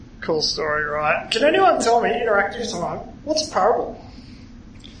Cool story, right? Can anyone tell me, interactive time, what's a parable?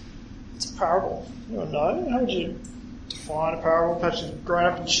 What's a parable? Anyone know? How would you define a parable? Perhaps you've grown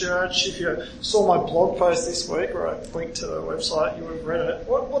up in church. If you saw my blog post this week, or I linked to the website, you would have read it.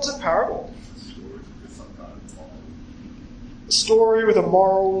 What's a parable? A story with a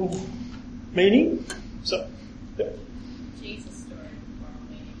moral meaning? So, yeah.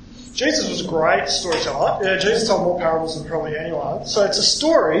 Jesus was a great storyteller. Yeah, Jesus told more parables than probably anyone. So it's a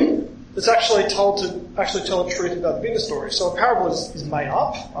story that's actually told to actually tell the truth about the bigger story. So a parable is made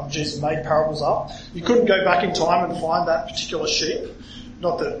up. Jesus made parables up. You couldn't go back in time and find that particular sheep.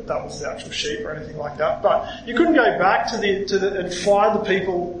 Not that that was the actual sheep or anything like that. But you couldn't go back to the and find the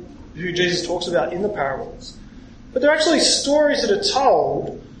people who Jesus talks about in the parables. But they're actually stories that are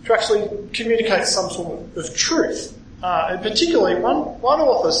told to actually communicate some sort of truth. And particularly, one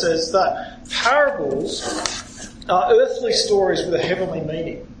author says that parables are earthly stories with a heavenly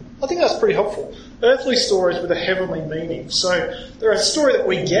meaning. I think that's pretty helpful. Earthly stories with a heavenly meaning. So they're a story that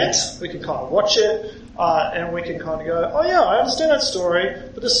we get, we can kind of watch it, and we can kind of go, oh yeah, I understand that story,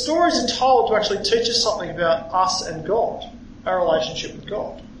 but the stories are told to actually teach us something about us and God, our relationship with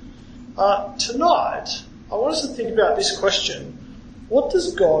God. Tonight, I want us to think about this question: what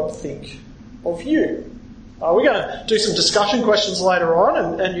does God think of you? We're going to do some discussion questions later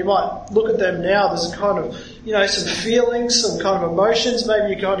on, and you might look at them now. There's a kind of, some feelings, some kind of emotions.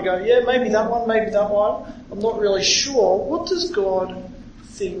 Maybe you kind of go, yeah, maybe that one, maybe that one. I'm not really sure. What does God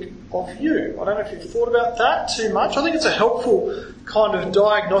think of you? I don't know if you've thought about that too much. I think it's a helpful kind of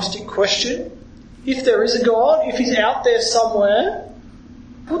diagnostic question. If there is a God, if he's out there somewhere,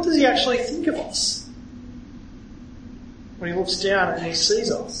 what does he actually think of us? When he looks down and he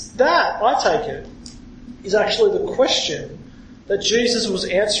sees us. That, I take it, is actually the question that Jesus was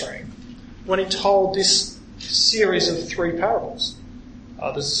answering when he told this series of 3 parables.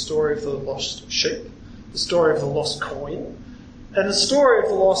 There's the story of the lost sheep, the story of the lost coin, and the story of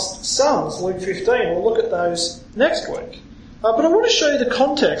the lost sons, Luke 15. We'll look at those next week. But I want to show you the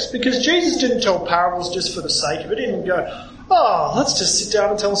context, because Jesus didn't tell parables just for the sake of it. He didn't go, let's just sit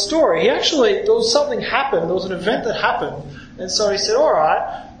down and tell a story. There was something happened, there was an event that happened, and so he said, all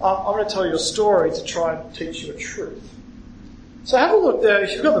right, I'm going to tell you a story to try and teach you a truth. So have a look there.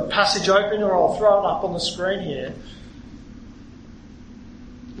 If you've got the passage open, or I'll throw it up on the screen here.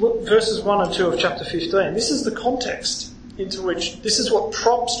 Look, verses 1 and 2 of chapter 15. This is the context into which, this is what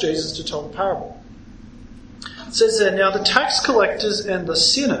prompts Jesus to tell the parable. It says there, now the tax collectors and the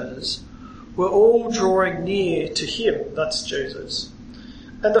sinners were all drawing near to him. That's Jesus.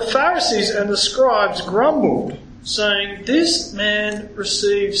 And the Pharisees and the scribes grumbled, saying, this man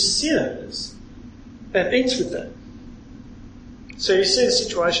receives sinners and eats with them. So you see the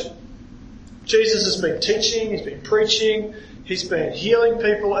situation. Jesus has been teaching, he's been preaching, he's been healing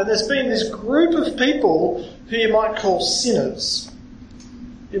people, and there's been this group of people who you might call sinners,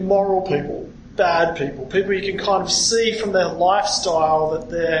 immoral people, bad people, people you can kind of see from their lifestyle that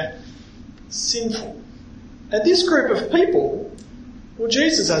they're sinful. And this group of people, well,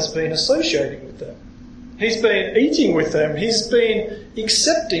 Jesus has been associating with them. He's been eating with them. He's been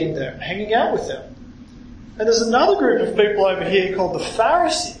accepting them, hanging out with them. And there's another group of people over here called the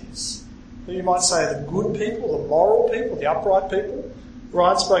Pharisees, who you might say are the good people, the moral people, the upright people.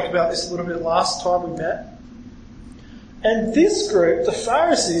 Ryan spoke about this a little bit last time we met. And this group, the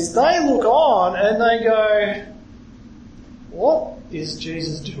Pharisees, they look on and they go, what is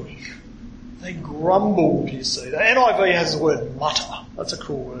Jesus doing? They grumbled, you see. The NIV has the word mutter. That's a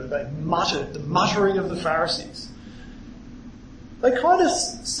cool word. They muttered, the muttering of the Pharisees. They kind of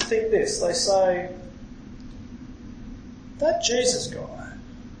think this. They say, that Jesus guy,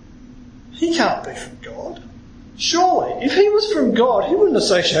 he can't be from God. Surely, if he was from God, he wouldn't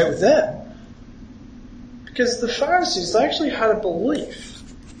associate with them. Because the Pharisees, they actually had a belief.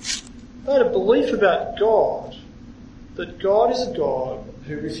 They had a belief about God, that God is a God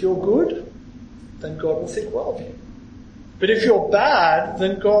who, if you're good, then God will think well of you. But if you're bad,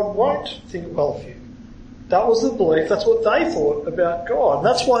 then God won't think well of you. That was the belief. That's what they thought about God. And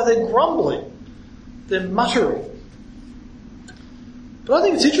that's why they're grumbling. They're muttering. But I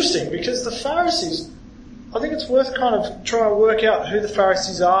think it's interesting, because the Pharisees, I think it's worth kind of trying to work out who the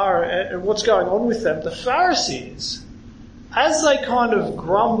Pharisees are and what's going on with them. The Pharisees, as they kind of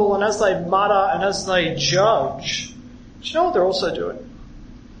grumble and as they mutter and as they judge, do you know what they're also doing?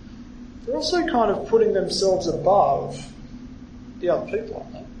 They're also kind of putting themselves above the other people,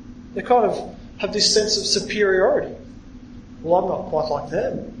 aren't they? They kind of have this sense of superiority. Well, I'm not quite like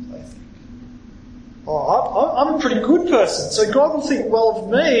them, they think. I'm a pretty good person, so God will think well of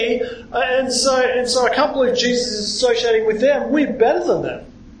me, and so I can't believe Jesus is associating with them. We're better than them.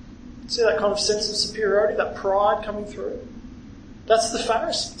 See that kind of sense of superiority, that pride coming through? That's the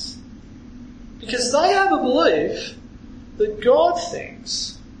Pharisees. Because they have a belief that God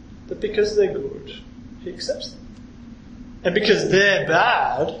thinks that because they're good, he accepts them. And because they're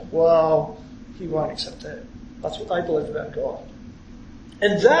bad, well, he won't accept them. That's what they believe about God.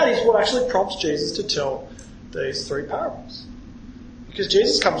 And that is what actually prompts Jesus to tell these three parables. Because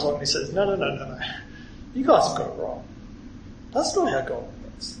Jesus comes along and he says, no. You guys have got it wrong. That's not how God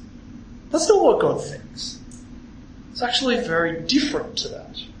works. That's not what God thinks. It's actually very different to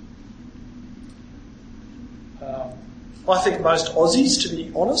that. I think most Aussies, to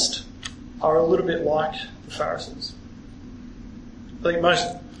be honest, are a little bit like the Pharisees. I think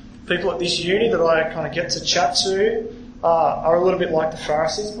most people at this uni that I kind of get to chat to are a little bit like the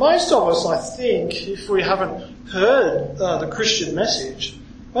Pharisees. Most of us, I think, if we haven't heard the Christian message,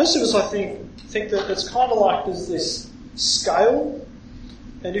 most of us, I think that it's kind of like there's this scale,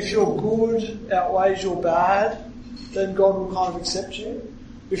 and if your good outweighs your bad, then God will kind of accept you.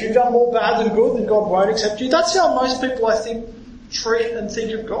 If you've done more bad than good, then God won't accept you. That's how most people, I think, treat and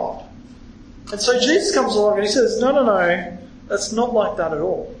think of God. And so Jesus comes along and he says, no, that's not like that at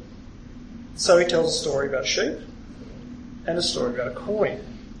all. So he tells a story about sheep and a story about a coin.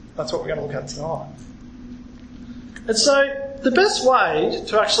 That's what we're going to look at tonight. And so the best way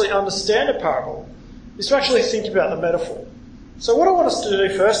to actually understand a parable is to actually think about the metaphor. So what I want us to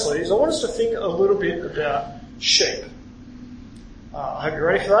do firstly is I want us to think a little bit about sheep. I hope you're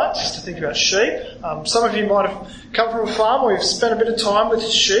ready for that, just to think about sheep. Some of you might have come from a farm where you've spent a bit of time with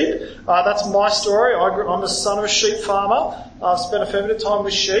sheep. That's my story. I'm the son of a sheep farmer. I've spent a fair bit of time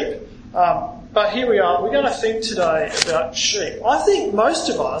with sheep. But here we are. We're going to think today about sheep. I think most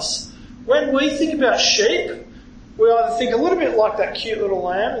of us, when we think about sheep, we either think a little bit like that cute little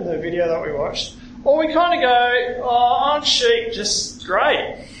lamb in the video that we watched, or we kind of go, aren't sheep just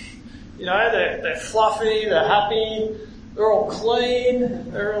great? You know, they're fluffy, they're happy, they're all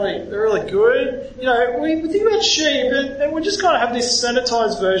clean, they're really good. You know, we think about sheep and we just kind of have this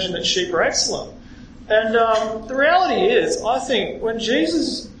sanitised version that sheep are excellent. And the reality is, I think when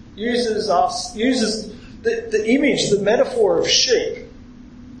Jesus uses the image, the metaphor of sheep,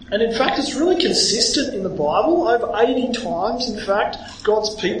 and in fact it's really consistent in the Bible. Over 80 times, in fact,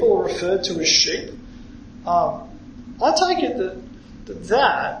 God's people are referred to as sheep. I take it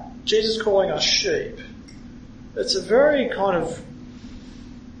that Jesus calling us sheep, it's a very kind of,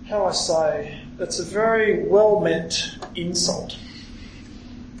 it's a very well-meant insult.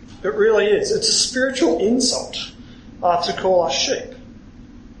 It really is. It's a spiritual insult to call us sheep.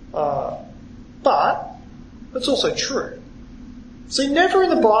 But it's also true. See, never in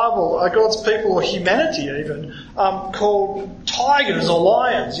the Bible are God's people, or humanity even, called tigers or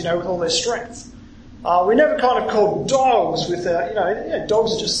lions, with all their strength. We never kind of called dogs with their,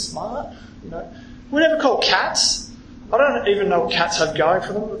 dogs are just smart, We never call cats. I don't even know what cats have going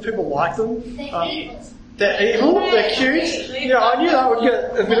for them, but people like them. They're evil, they're cute. I knew that would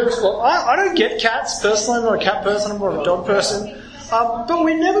get a bit of response. I don't get cats personally. I'm not a cat person, I'm more of a dog person. But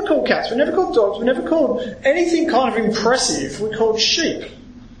we never called cats, we never called dogs, we never called anything kind of impressive. We called sheep.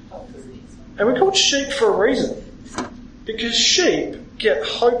 And we called sheep for a reason. Because sheep get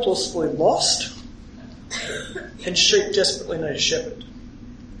hopelessly lost, and sheep desperately need a shepherd.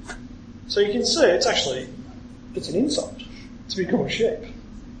 So you can see it's an insult to be called sheep.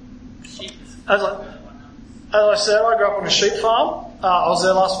 As I said, I grew up on a sheep farm. I was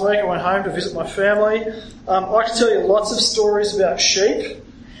there last week. I went home to visit my family. I can tell you lots of stories about sheep.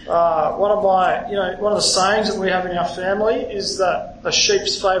 One of the sayings that we have in our family is that a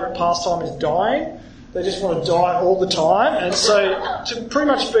sheep's favourite pastime is dying. They just want to die all the time. And so to pretty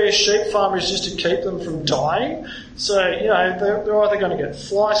much be a sheep farmer is just to keep them from dying. So, they're either going to get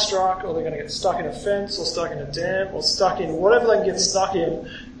fly struck, or they're going to get stuck in a fence, or stuck in a dam, or stuck in whatever they can get stuck in.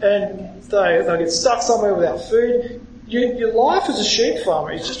 And they'll get stuck somewhere without food. Your life as a sheep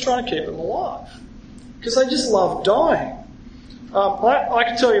farmer is just trying to keep them alive. Because they just love dying. I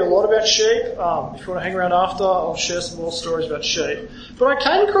can tell you a lot about sheep. If you want to hang around after, I'll share some more stories about sheep. But I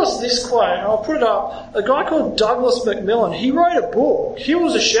came across this quote, and I'll put it up. A guy called Douglas Macmillan, he wrote a book. He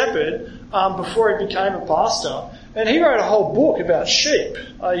was a shepherd before he became a pastor. And he wrote a whole book about sheep.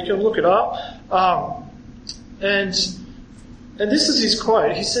 You can look it up. And this is his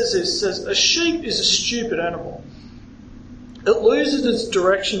quote. He says a sheep is a stupid animal. It loses its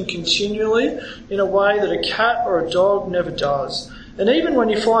direction continually in a way that a cat or a dog never does. And even when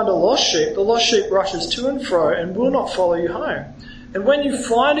you find a lost sheep, the lost sheep rushes to and fro and will not follow you home. And when you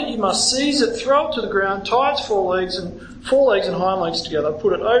find it, you must seize it, throw it to the ground, tie its forelegs and hind legs together,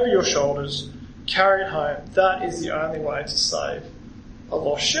 put it over your shoulders, carry it home. That is the only way to save a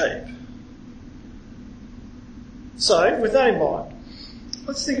lost sheep. So, with that in mind,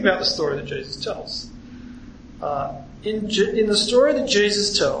 let's think about the story that Jesus tells. In the story that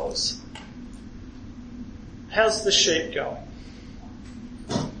Jesus tells, how's the sheep going?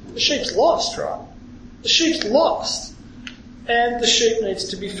 The sheep's lost, right? The sheep's lost. And the sheep needs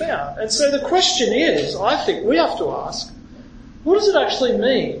to be found. And so the question is, I think we have to ask, what does it actually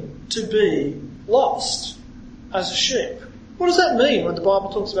mean to be lost as a sheep? What does that mean when the Bible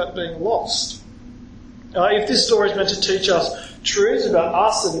talks about being lost? If this story is meant to teach us truths about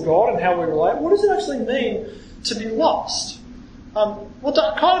us and God and how we relate, what does it actually mean to be lost? Well,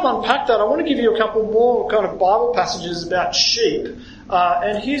 to kind of unpack that, I want to give you a couple more kind of Bible passages about sheep.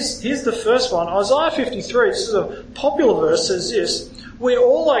 And here's the first one. Isaiah 53, this is a popular verse, says this: "We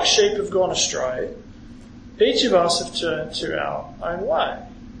all like sheep have gone astray. Each of us have turned to our own way."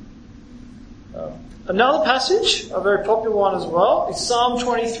 Another passage, a very popular one as well, is Psalm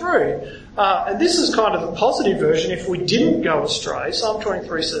 23. And this is kind of the positive version if we didn't go astray. Psalm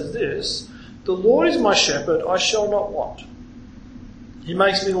 23 says this: "The Lord is my shepherd, I shall not want. He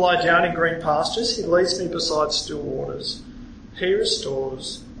makes me lie down in green pastures. He leads me beside still waters. He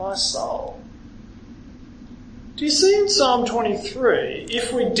restores my soul." Do you see in Psalm 23,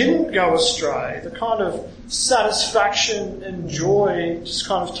 if we didn't go astray, the kind of satisfaction and joy just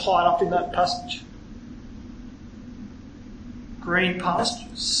kind of tied up in that passage? Green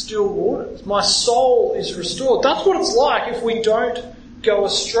pastures, still waters. My soul is restored. That's what it's like if we don't go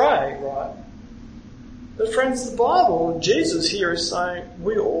astray, right? But friends, the Bible, Jesus here is saying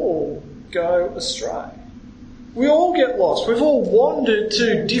we all go astray. We all get lost. We've all wandered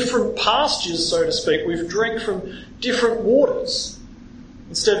to different pastures, so to speak. We've drank from different waters.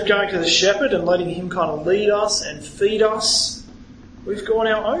 Instead of going to the shepherd and letting him kind of lead us and feed us, we've gone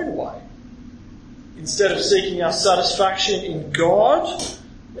our own way. Instead of seeking our satisfaction in God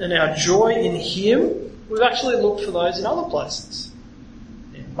and our joy in him, we've actually looked for those in other places.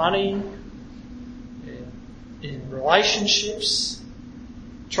 In money, in relationships,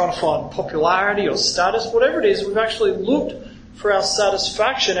 trying to find popularity or status, whatever it is, we've actually looked for our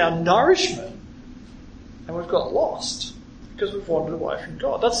satisfaction, our nourishment, and we've got lost because we've wandered away from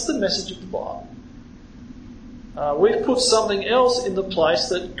God. That's the message of the Bible. We've put something else in the place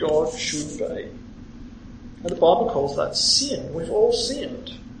that God should be. And the Bible calls that sin. We've all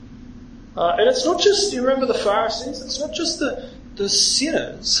sinned. And it's not just, you remember the Pharisees? It's not just the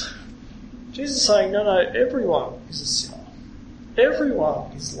sinners. Jesus is saying, no, everyone is a sinner.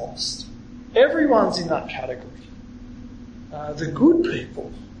 Everyone is lost. Everyone's in that category. The good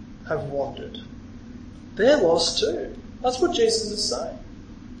people have wandered. They're lost too. That's what Jesus is saying.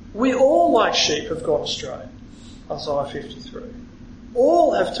 We all, like sheep, have gone astray. Isaiah 53.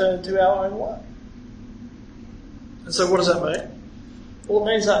 All have turned to our own way. And so what does that mean? Well,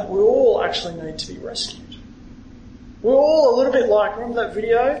 it means that we all actually need to be rescued. We're all a little bit like, remember that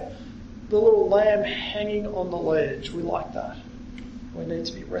video? The little lamb hanging on the ledge. We like that. We need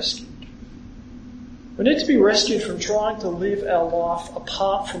to be rescued. We need to be rescued from trying to live our life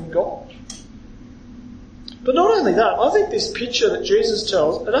apart from God. But not only that, I think this picture that Jesus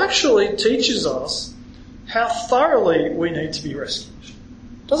tells, it actually teaches us how thoroughly we need to be rescued.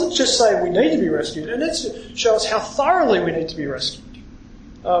 It doesn't just say we need to be rescued, it needs to show us how thoroughly we need to be rescued.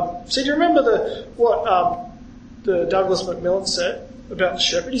 So do you remember what Douglas McMillan said about the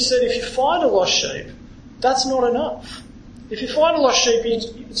shepherd? He said, if you find a lost sheep, that's not enough. If you find a lost sheep,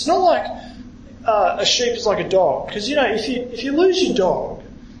 it's not like a sheep is like a dog. Because, if you lose your dog,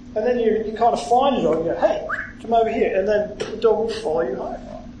 and then you kind of find your dog, you go, hey, come over here, and then the dog will follow you home.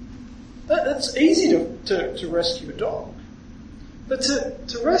 That's easy to rescue a dog. But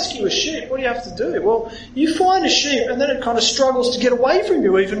to rescue a sheep, what do you have to do? Well, you find a sheep, and then it kind of struggles to get away from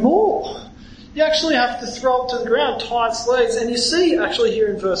you even more. You actually have to throw it to the ground, tie its legs, and you see actually here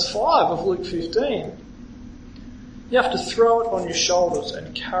in verse 5 of Luke 15, you have to throw it on your shoulders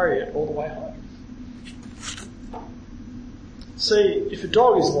and carry it all the way home. See, if a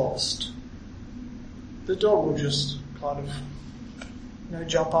dog is lost, the dog will just kind of,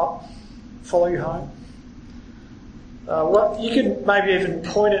 jump up, follow you home. You can maybe even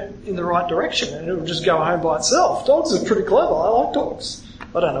point it in the right direction and it will just go home by itself. Dogs are pretty clever. I like dogs.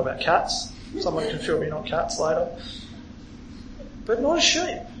 I don't know about cats. Someone can fill me in on cats later. But not a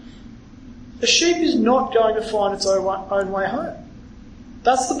sheep. A sheep is not going to find its own way home.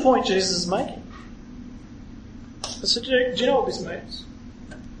 That's the point Jesus is making. So do you know what this means?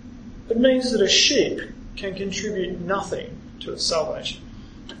 It means that a sheep can contribute nothing to its salvation.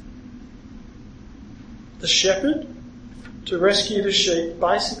 The shepherd, to rescue the sheep,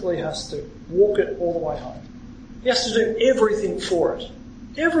 basically has to walk it all the way home. He has to do everything for it.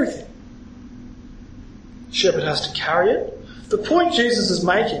 Everything. The shepherd has to carry it. The point Jesus is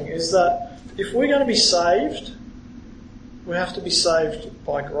making is that if we're going to be saved, we have to be saved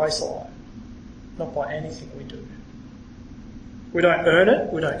by grace alone, not by anything we do. We don't earn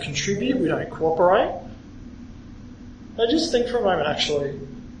it, we don't contribute, we don't cooperate. Now just think for a moment actually.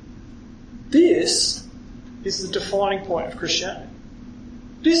 This is the defining point of Christianity.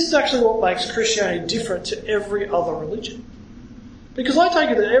 This is actually what makes Christianity different to every other religion. Because I take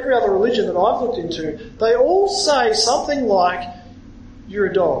it that every other religion that I've looked into, they all say something like, you're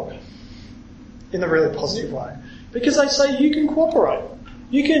a dog, in a really positive way. Because they say you can cooperate,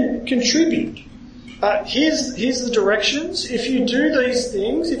 you can contribute. Here's the directions. If you do these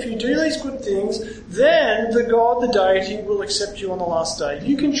things, if you do these good things, then the God, the deity, will accept you on the last day.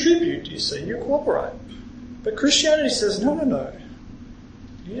 You contribute, you see, you cooperate. But Christianity says, no.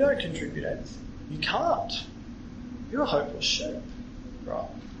 You don't contribute anything. You can't. You're a hopeless sheep. Right?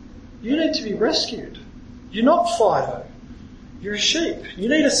 You need to be rescued. You're not Fido. You're a sheep. You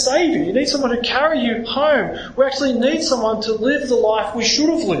need a saviour. You need someone to carry you home. We actually need someone to live the life we should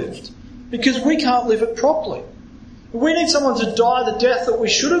have lived because we can't live it properly. We need someone to die the death that we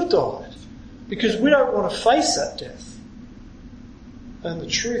should have died because we don't want to face that death. And the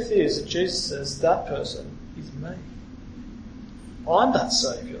truth is that Jesus says that person is me. I'm that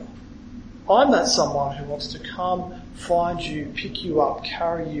saviour. I'm that someone who wants to come, find you, pick you up,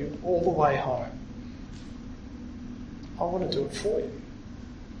 carry you all the way home. I want to do it for you.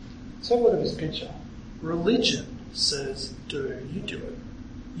 So have a look at this picture. Religion says do, you do it.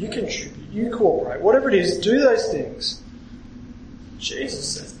 You contribute, you cooperate, whatever it is, do those things.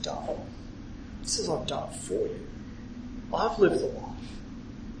 Jesus says done. He says I've done it for you. I've lived the life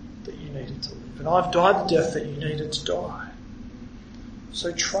that you needed to live and I've died the death that you needed to die.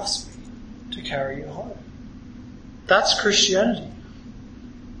 So trust me to carry you home. That's Christianity.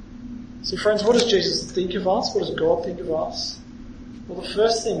 See, friends, what does Jesus think of us? What does God think of us? Well, the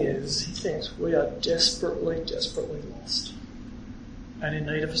first thing is he thinks we are desperately, desperately lost and in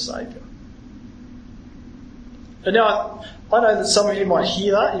need of a saviour. And now, I know that some of you might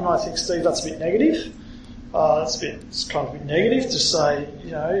hear that. You might think, Steve, that's a bit negative. It's kind of a bit negative to say,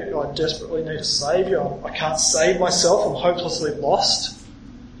 I desperately need a saviour. I can't save myself. I'm hopelessly lost.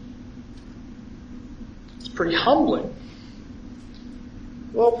 It's pretty humbling.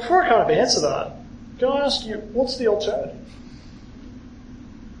 Well, before I kind of answer that, can I ask you, what's the alternative?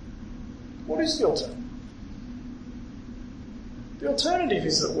 What is the alternative? The alternative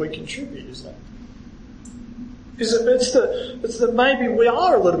is that we contribute, isn't it? It's that maybe we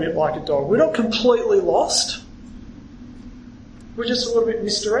are a little bit like a dog. We're not completely lost. We're just a little bit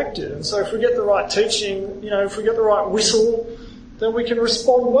misdirected. And so if we get the right teaching, if we get the right whistle, then we can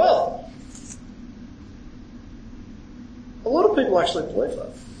respond well. A lot of people actually believe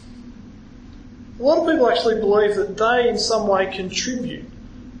that. A lot of people actually believe that they in some way contribute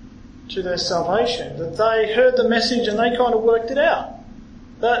to their salvation, that they heard the message and they kind of worked it out,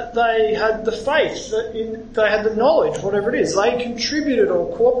 that they had the faith, they had the knowledge, whatever it is, they contributed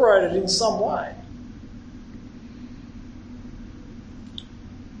or cooperated in some way.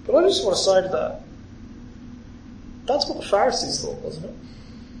 But I just want to say to that, that's what the Pharisees thought, wasn't it?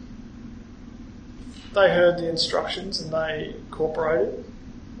 They heard the instructions and they cooperated,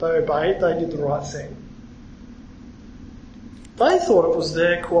 they obeyed, they did the right thing. They thought it was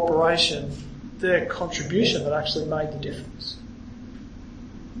their cooperation, their contribution that actually made the difference.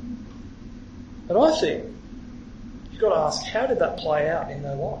 And I think you've got to ask, how did that play out in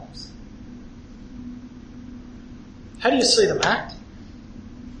their lives? How do you see them act?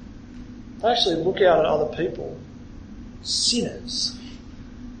 They actually look out at other people, sinners,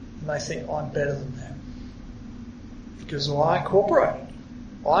 and they think, I'm better than them. Because I cooperated.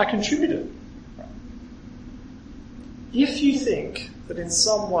 I contributed. If you think that in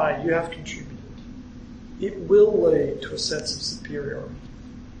some way you have contributed, it will lead to a sense of superiority.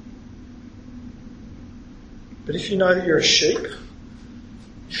 But if you know that you're a sheep,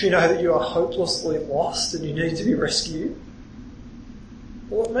 if you know that you are hopelessly lost and you need to be rescued,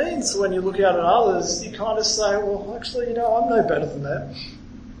 well, it means when you look out at others, you kind of say, well, actually, I'm no better than them.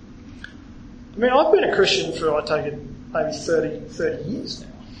 I mean, I've been a Christian for, I take it, maybe 30 years now.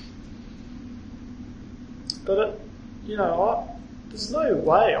 But, there's no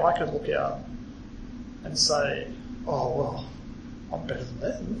way I could look out and say, oh, well, I'm better than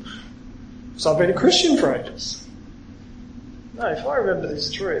them. So I've been a Christian for ages. No, if I remember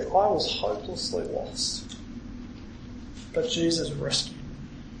this truth, I was hopelessly lost. But Jesus rescued me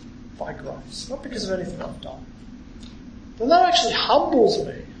by grace, not because of anything I've done. Then that actually humbles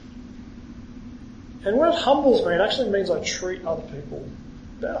me. And when it humbles me, it actually means I treat other people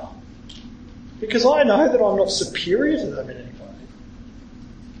better. Because I know that I'm not superior to them in any way.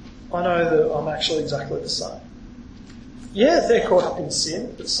 I know that I'm actually exactly the same. Yeah, they're caught up in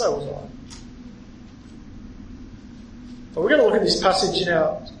sin, but so was I. But we're going to look at this passage in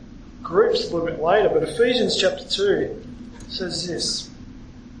our groups a little bit later, but Ephesians chapter 2 says this: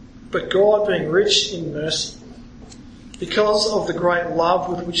 "But God, being rich in mercy, because of the great love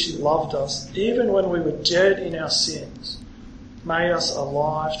with which he loved us, even when we were dead in our sins, made us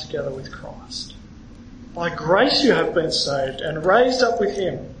alive together with Christ. By grace you have been saved, and raised up with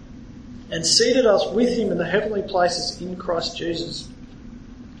him, and seated us with him in the heavenly places in Christ Jesus,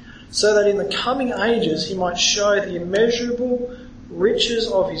 so that in the coming ages he might show the immeasurable riches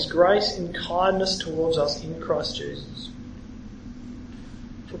of his grace in kindness towards us in Christ Jesus.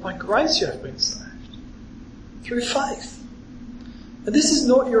 For by grace you have been saved, through faith. And this is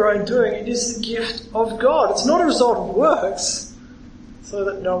not your own doing, it is the gift of God. It's not a result of works, so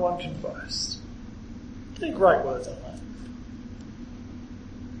that no one can boast." They're great words, aren't they?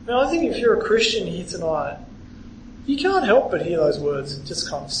 Now, I think if you're a Christian here tonight, you can't help but hear those words and just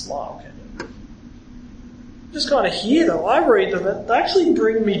kind of smile, can you? Just kind of hear them. I read them and they actually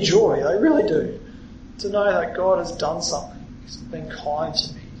bring me joy. They really do. To know that God has done something. He's been kind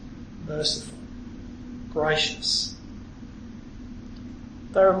to me, merciful, gracious.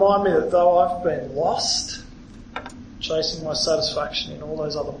 They remind me that though I've been lost, chasing my satisfaction in all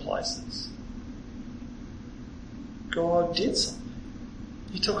those other places, God did something.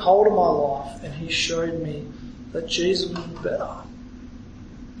 He took hold of my life and he showed me that Jesus was better.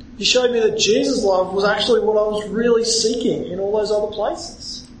 He showed me that Jesus' love was actually what I was really seeking in all those other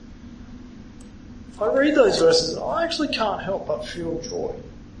places. I read those verses and I actually can't help but feel joy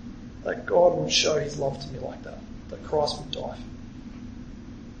that God would show his love to me like that Christ would die for me.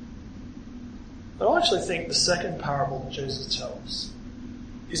 But I actually think the second parable that Jesus tells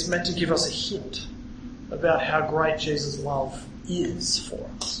is meant to give us a hint about how great Jesus' love is for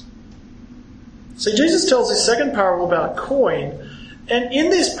us. See, Jesus tells this second parable about a coin, and in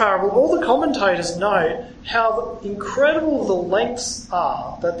this parable, all the commentators note how incredible the lengths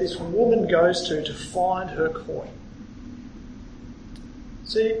are that this woman goes to find her coin.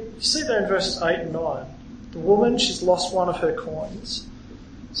 See, you see there in verses 8 and 9. The woman, she's lost one of her coins.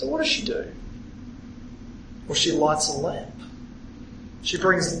 So what does she do? Well, she lights a lamp. She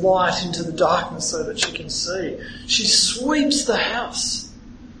brings light into the darkness so that she can see. She sweeps the house.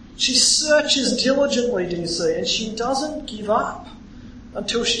 She searches diligently, do you see? And she doesn't give up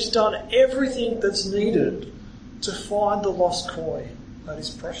until she's done everything that's needed to find the lost coin that is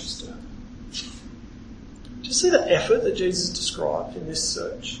precious to her. Do you see the effort that Jesus described in this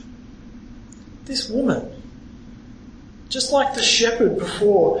search? This woman, just like the shepherd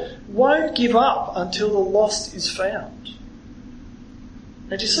before, won't give up until the lost is found.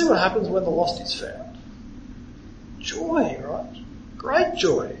 And do you see what happens when the lost is found? Joy, right? Great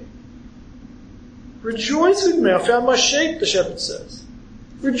joy. Rejoice with me, I found my sheep, the shepherd says.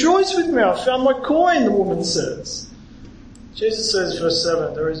 Rejoice with me, I found my coin, the woman says. Jesus says, verse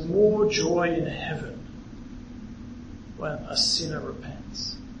 7, there is more joy in heaven when a sinner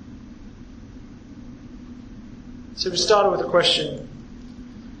repents. So we started with the question,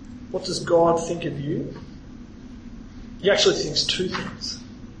 what does God think of you? He actually thinks two things.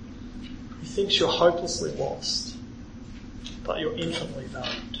 He thinks you're hopelessly lost, but you're infinitely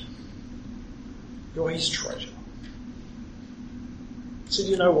valued. You're his treasure. So do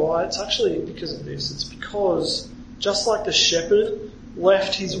you know why? It's actually because of this. It's because just like the shepherd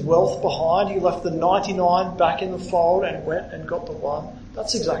left his wealth behind, he left the 99 back in the fold and went and got the one.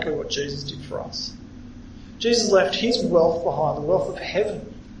 That's exactly what Jesus did for us. Jesus left his wealth behind, the wealth of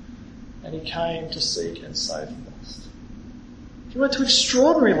heaven, and he came to seek and save the lost. He went to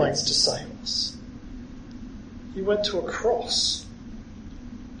extraordinary lengths to save us. He went to a cross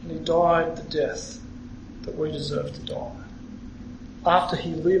and he died the death that we deserve to die after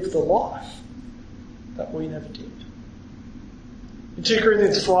he lived the life that we never did. In 2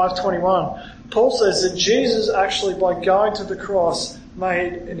 Corinthians 5:21, Paul says that Jesus actually, by going to the cross,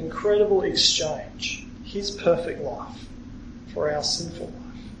 made an incredible exchange, his perfect life for our sinful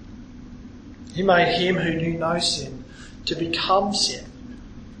life. He made him who knew no sin to become sin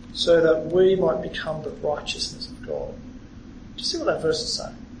so that we might become the righteousness of God. Do you see what that verse is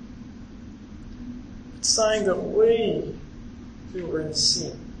saying? It's saying that we who were in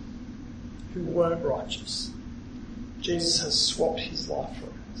sin, who weren't righteous, Jesus has swapped his life for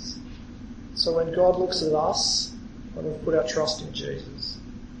us. So when God looks at us, when we've put our trust in Jesus,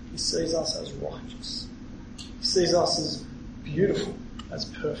 he sees us as righteous. He sees us as beautiful, as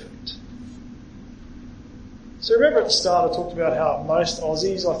perfect. So remember at the start I talked about how most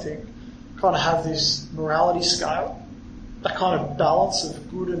Aussies, I think, kind of have this morality scale, that kind of balance of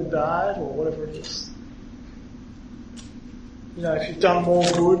good and bad or whatever it is. You know, if you've done more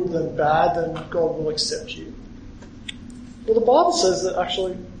good than bad, then God will accept you. Well, the Bible says that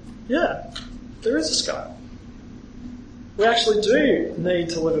actually, yeah, there is a scale. We actually do need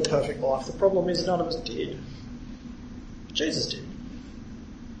to live a perfect life. The problem is none of us did. Jesus did.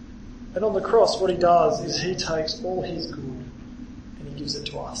 And on the cross, what he does is he takes all his good and he gives it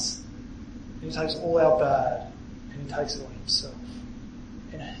to us. And he takes all our bad and he takes it on himself.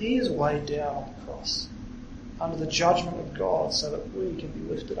 And he is weighed down on the cross under the judgment of God so that we can be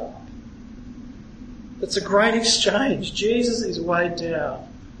lifted up. It's a great exchange. Jesus is weighed down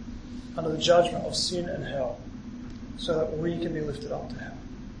under the judgment of sin and hell so that we can be lifted up to heaven.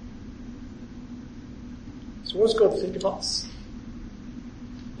 So what does God think of us?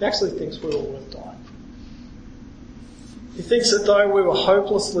 He actually thinks we're all worth dying. He thinks that though we were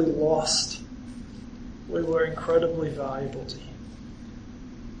hopelessly lost, we were incredibly valuable to him.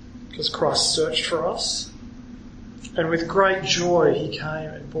 Because Christ searched for us, and with great joy he came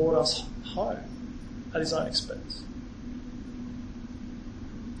and brought us home at his own expense.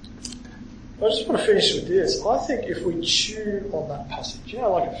 I just want to finish with this. I think if we chew on that passage, you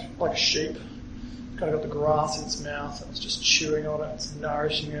know, like a sheep, kind of got the grass in its mouth and it's just chewing on it, it's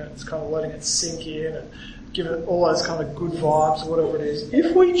nourishing it, it's kind of letting it sink in and give it all those kind of good vibes or whatever it is.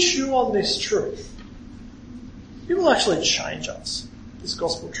 If we chew on this truth, it will actually change us, this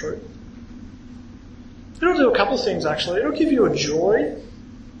gospel truth. It'll do a couple of things actually. It'll give you a joy,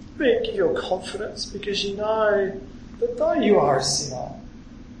 it'll give you a confidence because you know that though you are a sinner,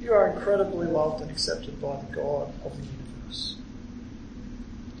 you are incredibly loved and accepted by the God of the universe.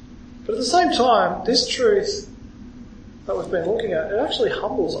 But at the same time, this truth that we've been looking at, it actually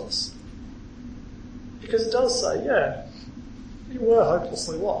humbles us. Because it does say, yeah, you were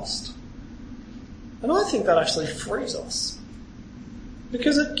hopelessly lost. And I think that actually frees us.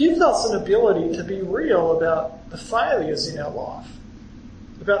 Because it gives us an ability to be real about the failures in our life,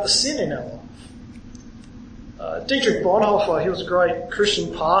 about the sin in our life. Dietrich Bonhoeffer, he was a great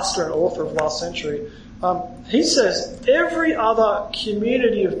Christian pastor and author of last century. He says every other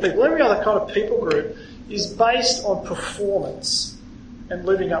community of people, every other kind of people group is based on performance and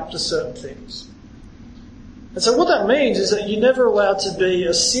living up to certain things. And so what that means is that you're never allowed to be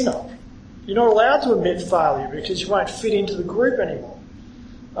a sinner. You're not allowed to admit failure because you won't fit into the group anymore.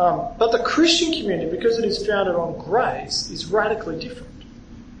 But the Christian community, because it is founded on grace, is radically different.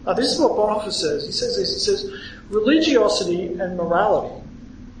 This is what Bonhoeffer says. He says this. He says, religiosity and morality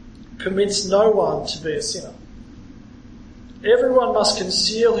permits no one to be a sinner. Everyone must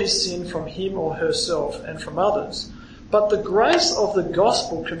conceal his sin from him or herself and from others. But the grace of the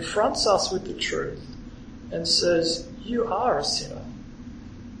gospel confronts us with the truth and says, you are a sinner.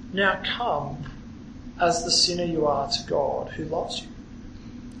 Now come as the sinner you are to God who loves you.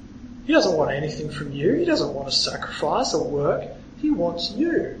 He doesn't want anything from you. He doesn't want a sacrifice or work. He wants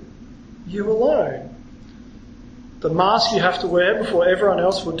you. You alone. The mask you have to wear before everyone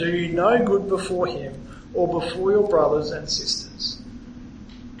else will do you no good before him or before your brothers and sisters.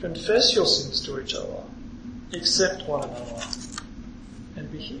 Confess your sins to each other. Accept one another.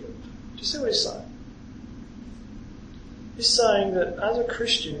 And be healed. Do you see what he's saying? He's saying that as a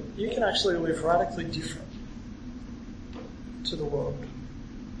Christian, you can actually live radically different to the world.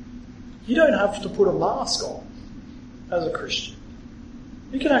 You don't have to put a mask on as a Christian.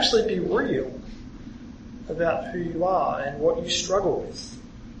 You can actually be real about who you are and what you struggle with.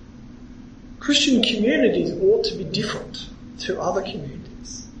 Christian communities ought to be different to other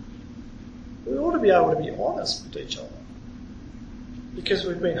communities. We ought to be able to be honest with each other because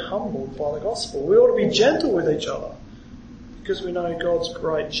we've been humbled by the gospel. We ought to be gentle with each other because we know God's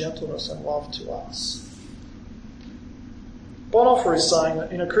great gentleness and love to us. Bonhoeffer is saying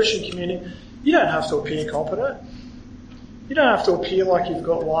that in a Christian community, you don't have to appear competent. You don't have to appear like you've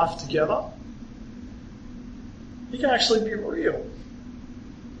got life together. You can actually be real.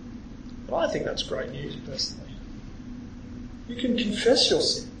 But I think that's great news, personally. You can confess your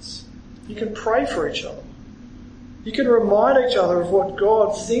sins. You can pray for each other. You can remind each other of what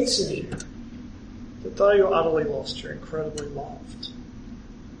God thinks of you. That though you're utterly lost, you're incredibly loved.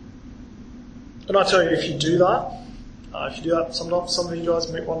 And I tell you, if you do that, sometimes some of you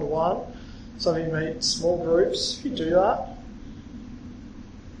guys meet one-to-one, some of you meet small groups. If you do that,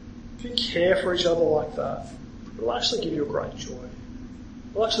 if you care for each other like that, it will actually give you a great joy.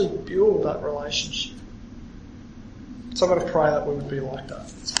 It will actually build that relationship. So I'm going to pray that we would be like that.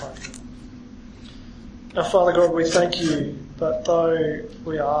 Let's pray. Now, Father God, we thank you that though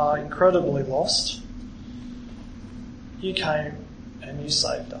we are incredibly lost, you came and you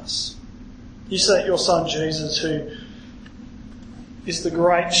saved us. You sent your Son Jesus, who is the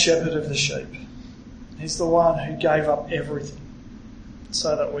great shepherd of the sheep. He's the one who gave up everything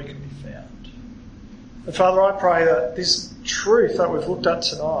so that we can be found. And Father, I pray that this truth that we've looked at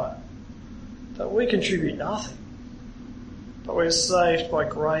tonight, that we contribute nothing, but we're saved by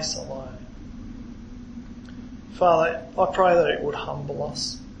grace alone. Father, I pray that it would humble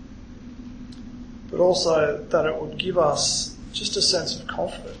us, but also that it would give us just a sense of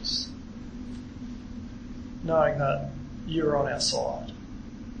confidence, knowing that you're on our side,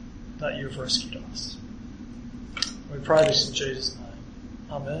 that you've rescued us. We pray this in Jesus' name.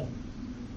 Amen.